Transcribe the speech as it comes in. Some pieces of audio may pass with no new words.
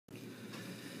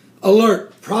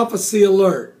Alert, prophecy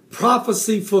alert,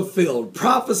 prophecy fulfilled,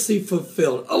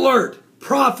 alert,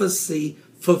 prophecy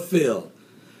fulfilled.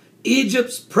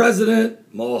 Egypt's president,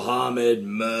 Mohamed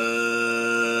Mursi,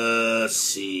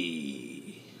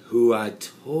 who I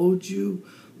told you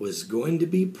was going to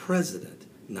be president,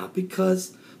 not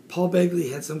because Paul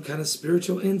Begley had some kind of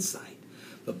spiritual insight,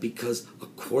 but because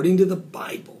according to the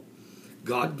Bible,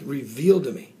 God revealed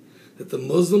to me that the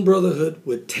Muslim Brotherhood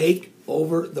would take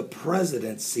over the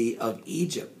presidency of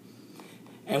Egypt.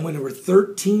 And when there were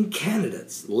 13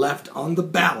 candidates left on the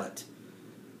ballot,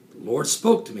 the Lord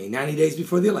spoke to me 90 days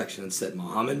before the election and said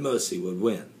Mohamed Mursi would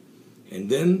win. And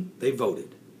then they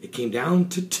voted. It came down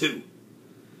to 2.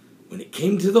 When it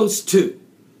came to those 2,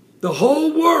 the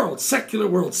whole world, secular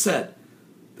world, said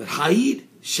that Haid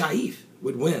Shaif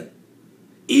would win.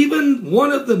 Even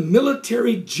one of the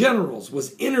military generals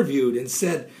was interviewed and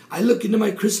said, I look into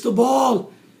my crystal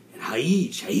ball and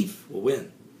Haid Shaif will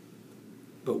win.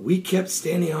 But we kept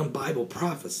standing on Bible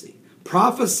prophecy,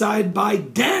 prophesied by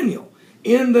Daniel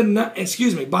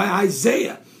by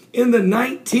Isaiah in the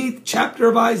 19th chapter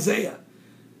of Isaiah.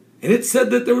 And it said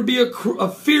that there would be a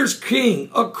fierce king,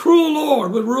 a cruel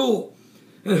Lord would rule.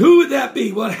 And who would that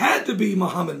be? Well, it had to be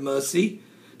Mohamed Mursi,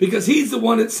 because he's the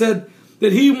one that said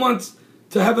that he wants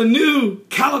to have a new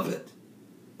caliphate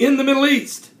in the Middle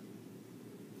East.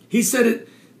 He said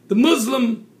the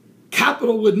Muslim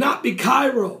capital would not be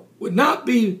Cairo, would not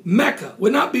be Mecca,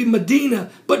 would not be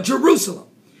Medina, but Jerusalem.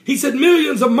 He said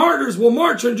millions of martyrs will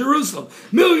march in Jerusalem.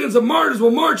 Millions of martyrs will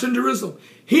march in Jerusalem.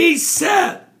 He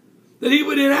said that he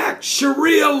would enact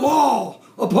Sharia law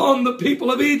upon the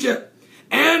people of Egypt.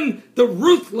 And the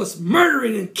ruthless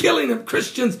murdering and killing of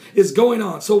Christians is going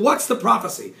on. So what's the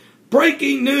prophecy?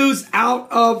 Breaking news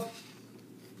out of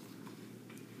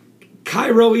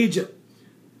Cairo, Egypt.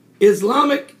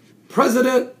 Islamic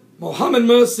President Mohamed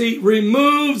Mursi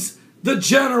removes the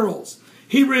generals.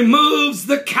 He removes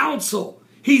the council.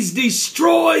 He's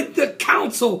destroyed the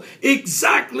council.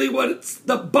 Exactly what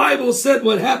the Bible said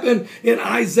would happen in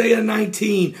Isaiah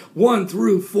 19, 1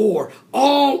 through 4.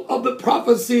 All of the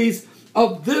prophecies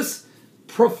of this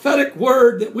prophetic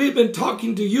word that we've been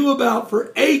talking to you about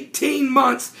for 18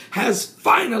 months has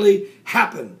finally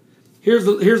happened. Here's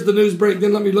the news break.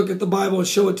 Then let me look at the Bible and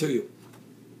show it to you.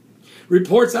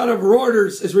 Reports out of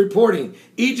Reuters is reporting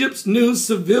Egypt's new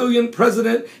civilian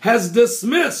president has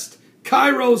dismissed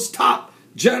Cairo's top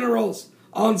generals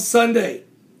on Sunday.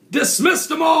 Dismissed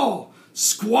them all,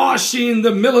 squashing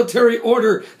the military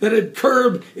order that had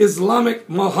curbed Islamic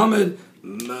Mohamed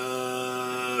Mursi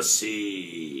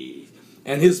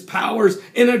and his powers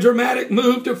in a dramatic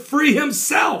move to free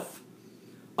himself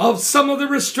of some of the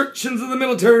restrictions of the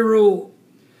military rule.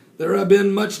 There have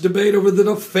been much debate over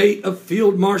the fate of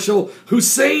Field Marshal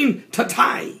Hussein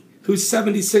Tatai, who's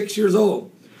 76 years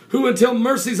old, who until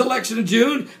Mursi's election in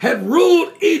June had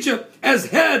ruled Egypt as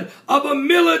head of a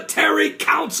military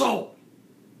council.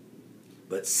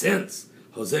 But since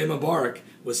Hosni Mubarak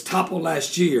was toppled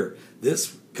last year,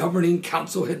 this governing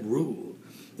council had ruled.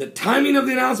 The timing of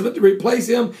the announcement to replace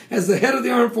him as the head of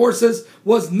the armed forces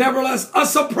was nevertheless a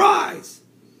surprise.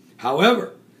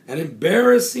 However, an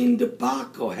embarrassing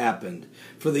debacle happened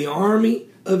for the army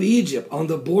of Egypt on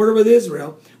the border with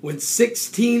Israel when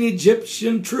 16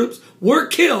 Egyptian troops were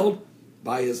killed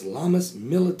by Islamist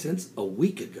militants a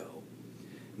week ago.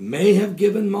 May have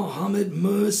given Mohamed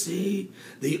Mursi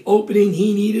the opening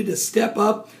he needed to step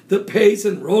up the pace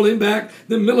and rolling back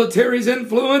the military's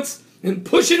influence and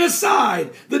pushing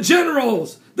aside the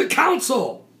generals, the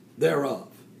council thereof.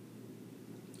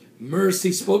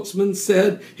 Mursi spokesman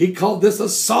said he called this a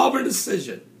sovereign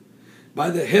decision by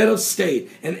the head of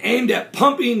state and aimed at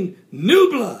pumping new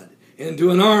blood into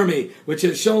an army which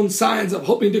has shown signs of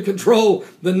hoping to control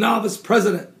the novice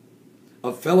president.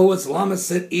 A fellow Islamist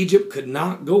said Egypt could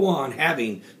not go on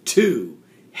having 2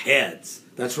 heads.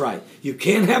 That's right. You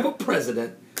can't have a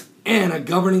president and a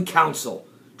governing council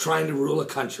trying to rule a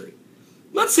country.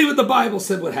 Let's see what the Bible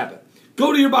said would happen.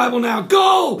 Go to your Bible now.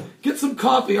 Go! Get some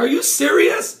coffee. Are you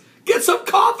serious? Get some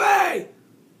coffee!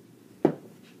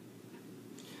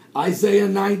 Isaiah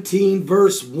 19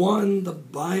 verse 1, the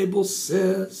Bible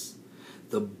says,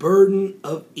 the burden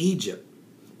of Egypt.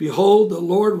 Behold, the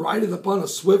Lord rideth upon a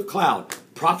swift cloud.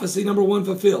 Prophecy number 1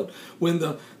 fulfilled. When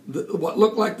what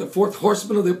looked like the 4th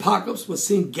horseman of the apocalypse was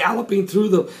seen galloping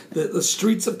through the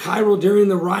streets of Cairo during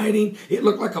the rioting, it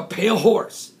looked like a pale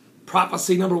horse.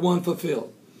 Prophecy number 1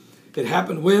 fulfilled. It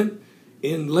happened when?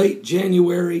 In late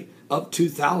January of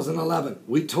 2011.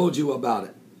 We told you about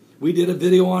it. We did a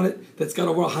video on it that's got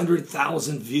over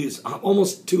 100,000 views.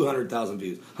 Almost 200,000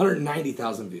 views.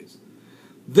 190,000 views.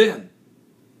 Then,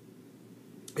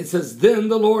 It says, then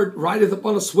the Lord rideth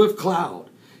upon a swift cloud.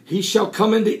 He shall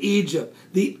come into Egypt.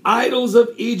 The idols of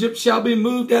Egypt shall be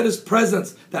moved at his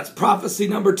presence. That's prophecy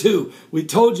number 2. We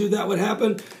told you that would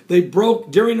happen.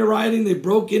 During the rioting, they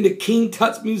broke into King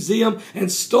Tut's museum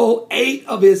and stole 8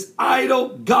 of his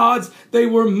idol gods. They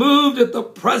were moved at the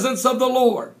presence of the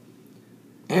Lord.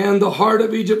 And the heart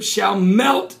of Egypt shall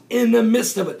melt in the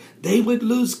midst of it. They would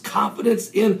lose confidence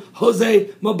in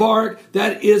Hosea Mubarak.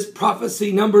 That is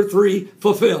prophecy number 3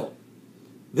 fulfilled.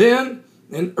 Then,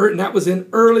 and that was in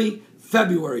early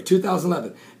February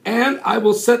 2011. And I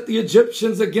will set the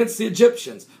Egyptians against the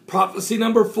Egyptians. Prophecy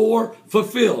number 4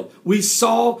 fulfilled. We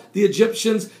saw the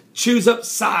Egyptians choose up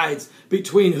sides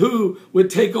between who would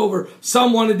take over.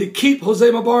 Some wanted to keep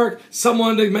Hosea Mubarak. Some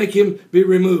wanted to make him be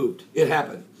removed. It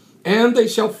happened. And they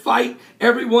shall fight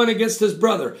everyone against his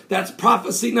brother. That's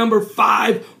prophecy number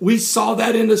 5. We saw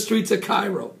that in the streets of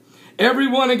Cairo.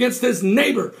 Everyone against his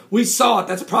neighbor. We saw it.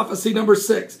 That's prophecy number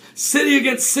 6. City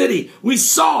against city. We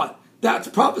saw it. That's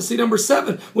prophecy number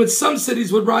 7. When some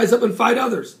cities would rise up and fight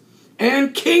others.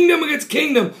 And kingdom against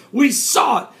kingdom. We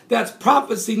saw it. That's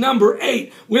prophecy number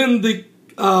 8. When the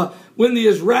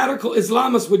radical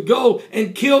Islamists would go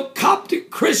and kill Coptic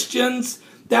Christians,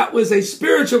 that was a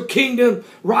spiritual kingdom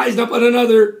rising up on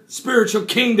another spiritual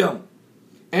kingdom.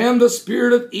 And the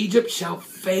spirit of Egypt shall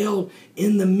fail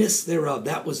in the midst thereof.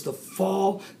 That was the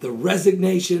fall, the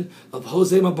resignation of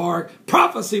Hosea Mubarak.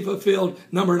 Prophecy fulfilled,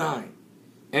 number 9.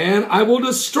 And I will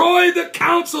destroy the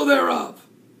counsel thereof.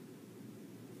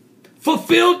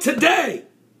 Fulfilled today.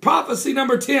 Prophecy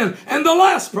number 10. And the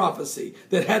last prophecy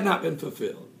that had not been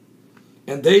fulfilled.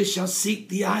 And they shall seek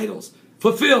the idols.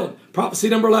 Fulfilled. Prophecy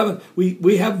number 11.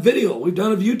 We have video. We've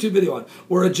done a YouTube video on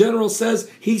where a general says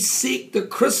he seeked the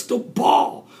crystal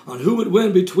ball on who would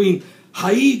win between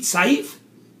Haid Saif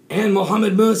and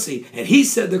Mohammed Mursi. And he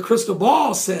said the crystal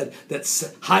ball said that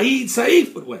Haid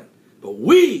Saif would win. But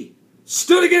we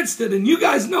stood against it, and you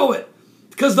guys know it,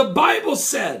 because the Bible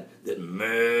said that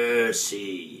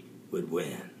Mursi would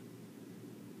win.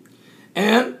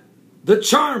 And the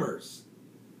charmers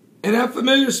and have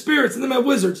familiar spirits and them have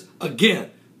wizards.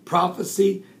 Again,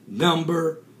 prophecy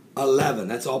number 11.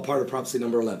 That's all part of prophecy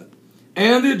number 11.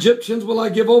 And the Egyptians will I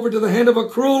give over to the hand of a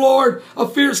cruel lord, a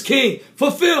fierce king.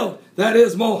 Fulfilled. That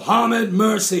is Mohammed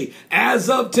Mursi. As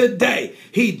of today,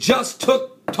 he just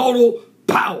took total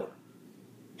power.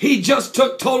 He just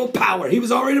took total power. He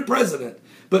was already president.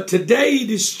 But today he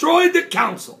destroyed the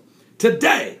council.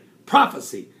 Today,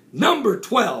 prophecy number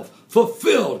 12,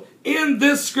 fulfilled in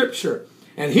this scripture.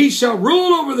 And he shall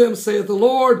rule over them, saith the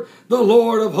Lord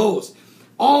of hosts.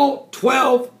 All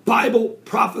 12 Bible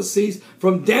prophecies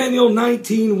from Daniel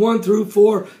 19, 1 through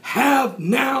 4 have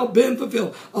now been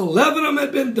fulfilled. 11 of them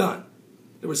had been done.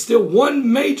 There was still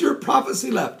one major prophecy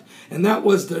left, and that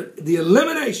was the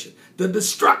elimination, the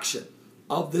destruction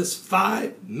of this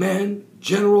 5-man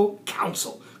general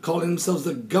council, calling themselves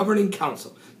the governing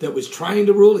council, that was trying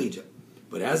to rule Egypt.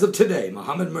 But as of today,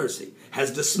 Mohammed Mursi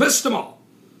has dismissed them all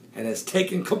and has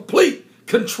taken complete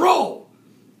control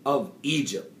of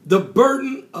Egypt. The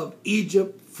burden of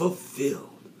Egypt fulfilled.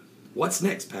 What's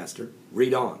next, Pastor?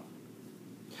 Read on.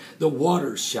 The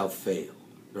waters shall fail.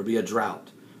 There'll be a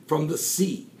drought from the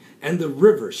sea, and the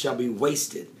river shall be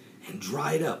wasted and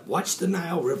dried up. Watch the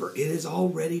Nile River. It is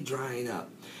already drying up.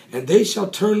 And they shall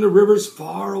turn the rivers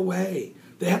far away.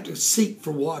 They have to seek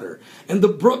for water. And the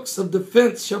brooks of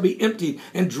defense shall be emptied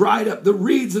and dried up. The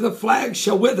reeds and the flags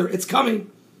shall wither. It's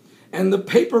coming. And the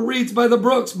paper reeds by the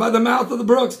brooks, by the mouth of the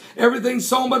brooks, everything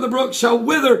sown by the brooks shall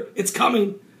wither. It's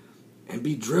coming. And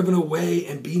be driven away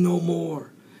and be no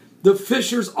more. The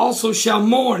fishers also shall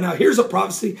mourn. Now here's a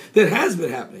prophecy that has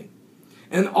been happening.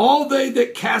 And all they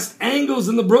that cast angles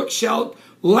in the brook shall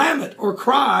lament or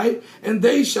cry, and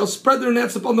they shall spread their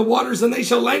nets upon the waters, and they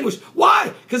shall languish.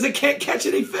 Why? Because they can't catch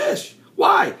any fish.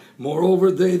 Why?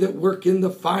 Moreover, they that work in the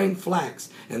fine flax,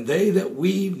 and they that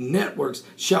weave networks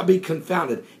shall be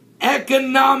confounded.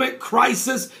 Economic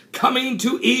crisis coming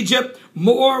to Egypt,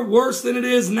 more worse than it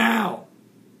is now.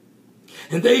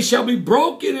 And they shall be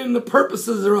broken in the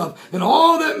purposes thereof, and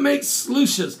all that make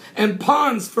sluices and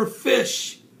ponds for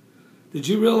fish. Did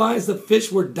you realize the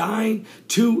fish were dying?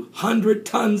 200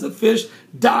 tons of fish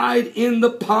died in the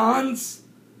ponds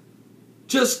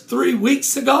just 3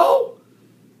 weeks ago.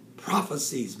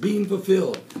 Prophecies being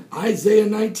fulfilled. Isaiah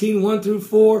 19, 1 through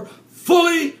 4,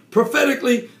 fully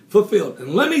prophetically fulfilled.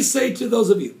 And let me say to those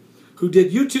of you who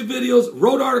did YouTube videos,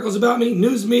 wrote articles about me,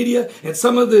 news media, and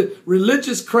some of the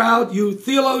religious crowd, you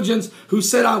theologians who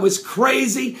said I was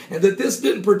crazy and that this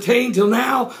didn't pertain till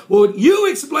now, well, you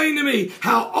explain to me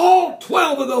how all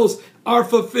 12 of those are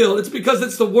fulfilled. It's because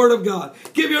it's the Word of God.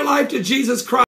 Give your life to Jesus Christ.